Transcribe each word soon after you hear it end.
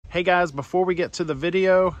Hey guys, before we get to the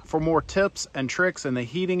video, for more tips and tricks in the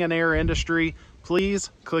heating and air industry,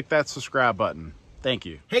 please click that subscribe button. Thank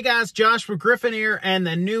you. Hey guys, Josh with Griffin here and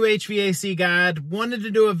the new HVAC guide. Wanted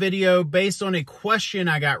to do a video based on a question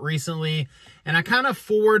I got recently, and I kind of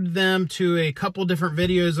forwarded them to a couple different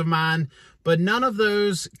videos of mine, but none of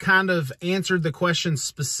those kind of answered the question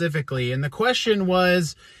specifically. And the question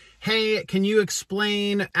was, hey, can you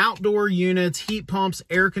explain outdoor units, heat pumps,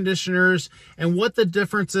 air conditioners, and what the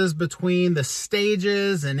difference is between the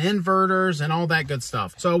stages and inverters and all that good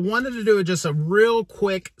stuff? So I wanted to do just a real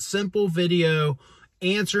quick, simple video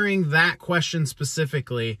answering that question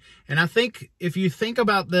specifically. And I think if you think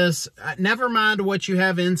about this, never mind what you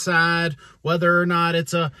have inside, whether or not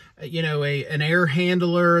it's an air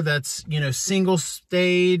handler that's, single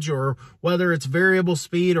stage, or whether it's variable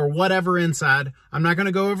speed or whatever inside. I'm not going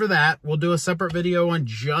to go over that. We'll do a separate video on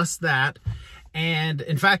just that. And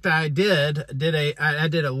in fact, I did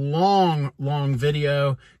a long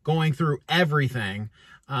video going through everything.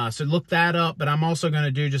 So look that up, but I'm also going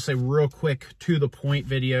to do just a real quick to the point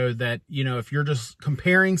video that, if you're just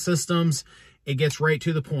comparing systems, it gets right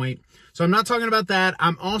to the point. So I'm not talking about that.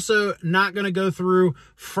 I'm also not going to go through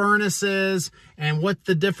furnaces and what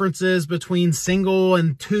the difference is between single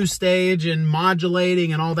and two stage and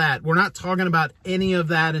modulating and all that. We're not talking about any of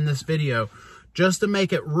that in this video. Just to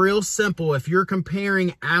make it real simple, if you're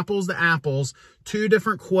comparing apples to apples, two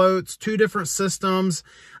different quotes, two different systems,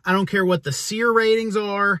 I don't care what the SEER ratings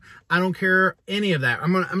are. I don't care any of that.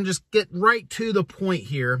 I'm just get right to the point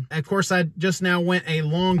here. Of course, I just now went a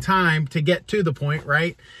long time to get to the point,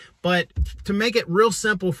 right? But to make it real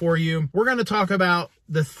simple for you, we're going to talk about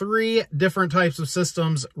the three different types of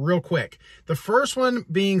systems real quick. The first one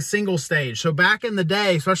being single stage. So back in the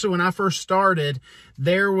day, especially when I first started,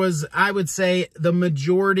 there was, I would say, the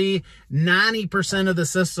majority, 90% of the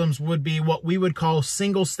systems would be what we would call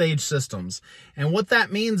single stage systems. And what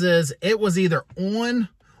that means is it was either on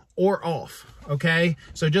or off. Okay,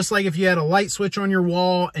 so just like if you had a light switch on your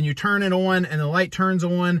wall and you turn it on and the light turns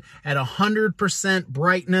on at 100%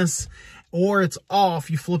 brightness, or it's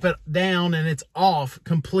off, you flip it down and it's off,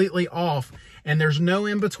 completely off, and there's no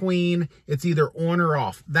in between, it's either on or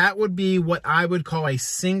off. That would be what I would call a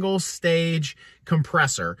single stage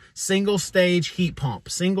compressor, single stage heat pump,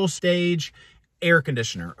 single stage air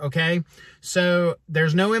conditioner. Okay, so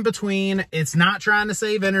there's no in between. It's not trying to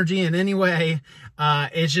save energy in any way.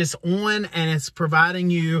 It's just on, and it's providing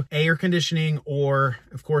you air conditioning, or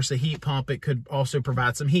of course a heat pump. It could also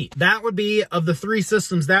provide some heat. That would be, of the three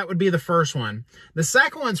systems, that would be the first one. The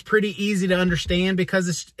second one's pretty easy to understand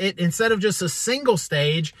because it instead of just a single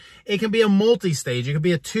stage, it can be a multi-stage. It could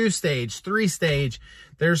be a two-stage, three-stage.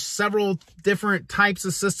 There's several different types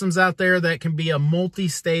of systems out there that can be a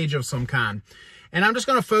multi-stage of some kind. And I'm just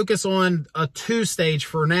going to focus on a two-stage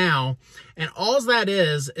for now. And all that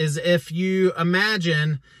is if you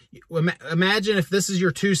imagine if this is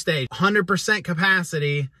your two-stage, 100%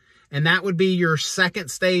 capacity, and that would be your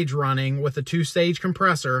second stage running with a two-stage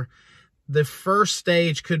compressor. The first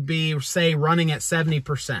stage could be, say, running at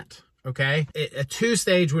 70%, okay? A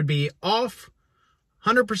two-stage would be off,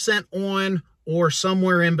 100% on, or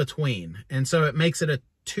somewhere in between. And so it makes it a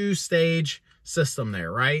two-stage system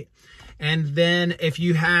there, right? And then if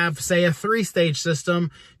you have, say, a three-stage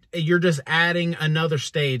system, you're just adding another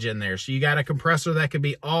stage in there. So you got a compressor that could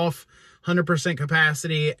be off, 100%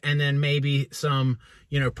 capacity, and then maybe some,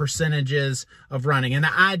 percentages of running. And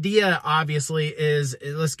the idea, obviously, is,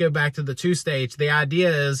 let's go back to the two-stage. The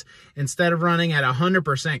idea is, instead of running at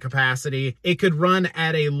 100% capacity, it could run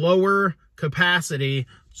at a lower capacity,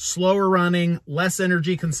 slower running, less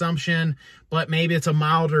energy consumption, but maybe it's a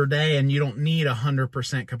milder day and you don't need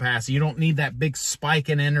 100% capacity. You don't need that big spike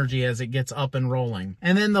in energy as it gets up and rolling.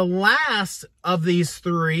 And then the last of these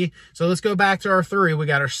three, so let's go back to our three. We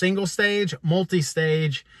got our single stage,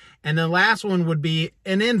 multi-stage, and the last one would be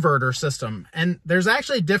an inverter system. And there's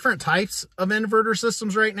actually different types of inverter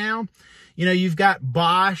systems right now. You've got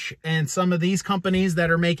Bosch and some of these companies that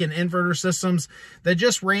are making inverter systems that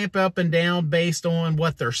just ramp up and down based on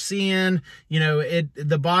what they're seeing.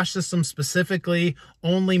 The Bosch system specifically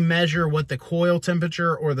only measure what the coil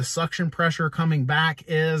temperature or the suction pressure coming back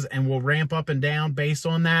is, and will ramp up and down based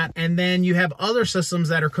on that. And then you have other systems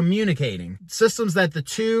that are communicating. Systems that the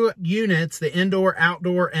two units, the indoor,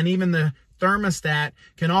 outdoor, and even the thermostat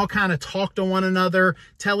can all kind of talk to one another,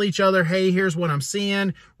 tell each other, hey, here's what I'm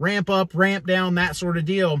seeing, ramp up, ramp down, that sort of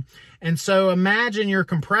deal. And so imagine your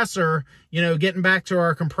compressor, getting back to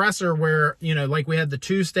our compressor where, like we had the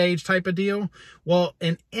two-stage type of deal. Well,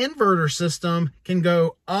 an inverter system can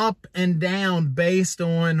go up and down based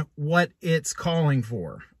on what it's calling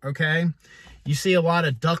for, okay? You see a lot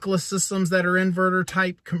of ductless systems that are inverter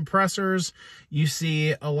type compressors. You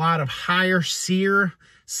see a lot of higher SEER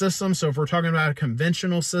systems. So if we're talking about a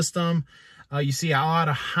conventional system, you see a lot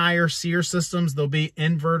of higher SEER systems. There'll be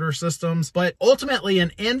inverter systems, but ultimately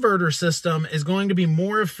an inverter system is going to be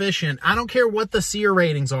more efficient. I don't care what the SEER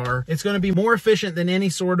ratings are. It's going to be more efficient than any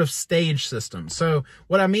sort of stage system. So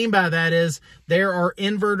what I mean by that is there are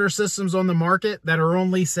inverter systems on the market that are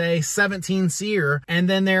only, say, 17 SEER, and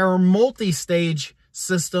then there are multi-stage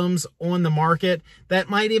systems on the market that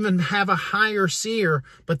might even have a higher SEER,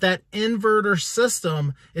 but that inverter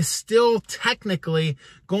system is still technically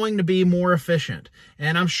going to be more efficient.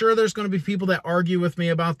 And I'm sure there's going to be people that argue with me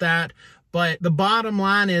about that, but the bottom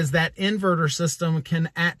line is that inverter system can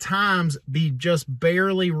at times be just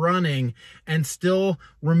barely running and still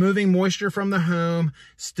removing moisture from the home,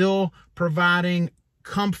 still providing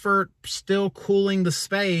comfort, still cooling the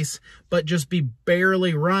space, but just be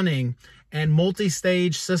barely running. And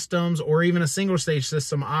multi-stage systems or even a single stage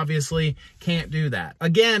system obviously can't do that.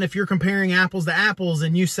 Again, if you're comparing apples to apples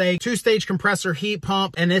and you say 2-stage compressor heat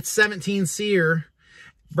pump and it's 17 SEER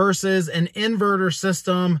versus an inverter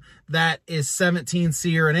system that is 17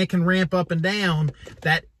 SEER and it can ramp up and down,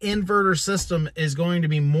 that inverter system is going to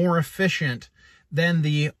be more efficient than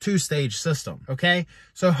the 2-stage system, okay?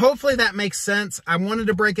 So hopefully that makes sense. I wanted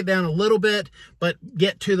to break it down a little bit, but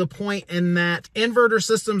get to the point in that inverter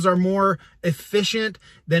systems are more efficient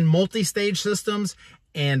than multi-stage systems,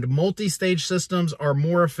 and multi-stage systems are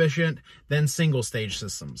more efficient than single-stage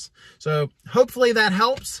systems. So hopefully that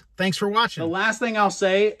helps. Thanks for watching. The last thing I'll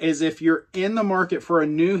say is if you're in the market for a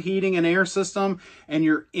new heating and air system and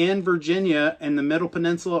you're in Virginia in the Middle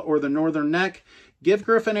Peninsula or the Northern Neck, give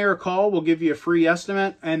Griffin Air a call. We'll give you a free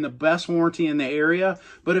estimate and the best warranty in the area.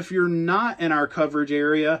 But if you're not in our coverage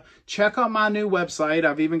area, check out my new website.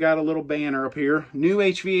 I've even got a little banner up here,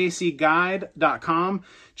 newhvacguide.com.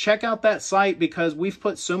 Check out that site because we've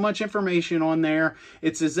put so much information on there.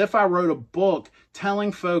 It's as if I wrote a book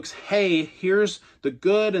telling folks, hey, here's the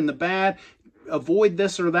good and the bad. Avoid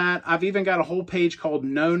this or that. I've even got a whole page called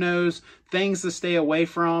no-nos, things to stay away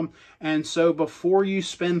from. And so before you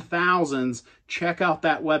spend thousands, check out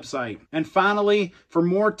that website. And finally, for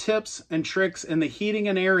more tips and tricks in the heating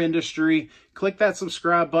and air industry, click that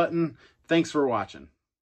subscribe button. Thanks for watching.